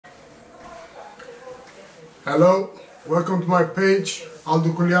Hello, welcome to my page,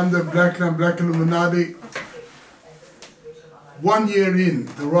 Aldo Colliander, Black Illuminati. 1 year in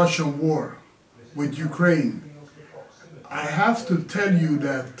the Russian war with Ukraine, I have to tell you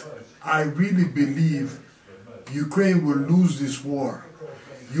that I really believe Ukraine will lose this war.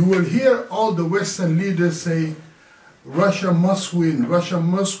 You will hear all the Western leaders say, Russia must win,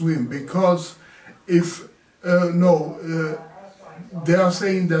 because if, they are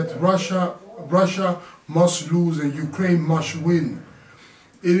saying that Russia must lose and Ukraine must win.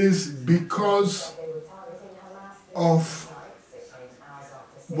 It is because of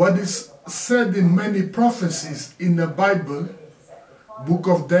what is said in many prophecies in the Bible, book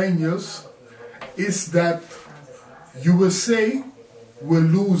of Daniel, is that USA will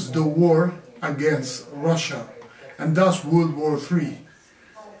lose the war against Russia, and that's World War III.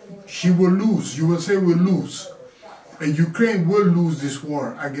 She will lose, USA will lose, and Ukraine will lose this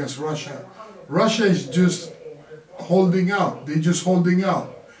war against Russia. Russia is just holding out, they're just holding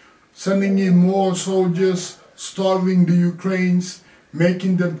out, sending in more soldiers, starving the Ukrainians,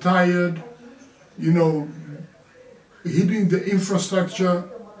 making them tired, hitting the infrastructure.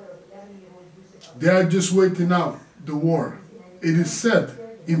 They are just waiting out the war. It is said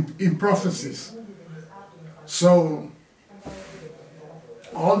in prophecies. So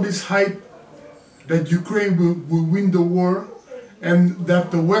all this hype that Ukraine will win the war and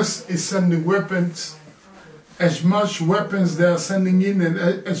that the West is sending weapons, as much weapons they are sending in and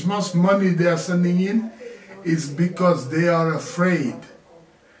as much money they are sending in, is because they are afraid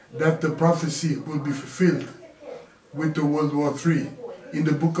that the prophecy will be fulfilled with the World War III in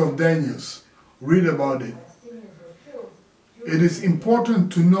the book of Daniel. Read about it. It is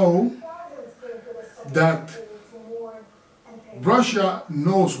important to know that Russia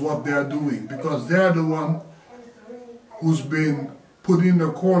knows what they are doing because they are the one who's been put in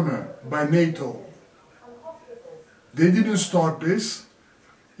a corner by NATO. They didn't start this.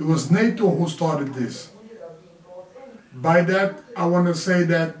 It was NATO who started this. By that, I want to say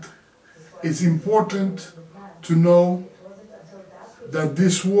that it's important to know that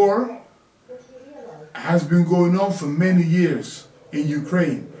this war has been going on for many years in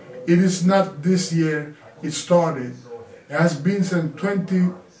Ukraine. It is not this year it started. It has been since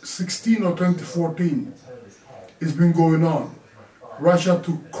 2016 or 2014. It's been going on. Russia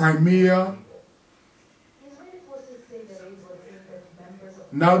took Crimea.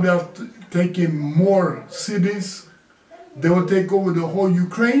 Now they are taking more cities. They will take over the whole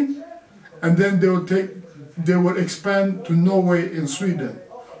Ukraine, and then they will expand to Norway and Sweden.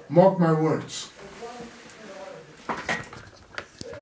 Mark my words.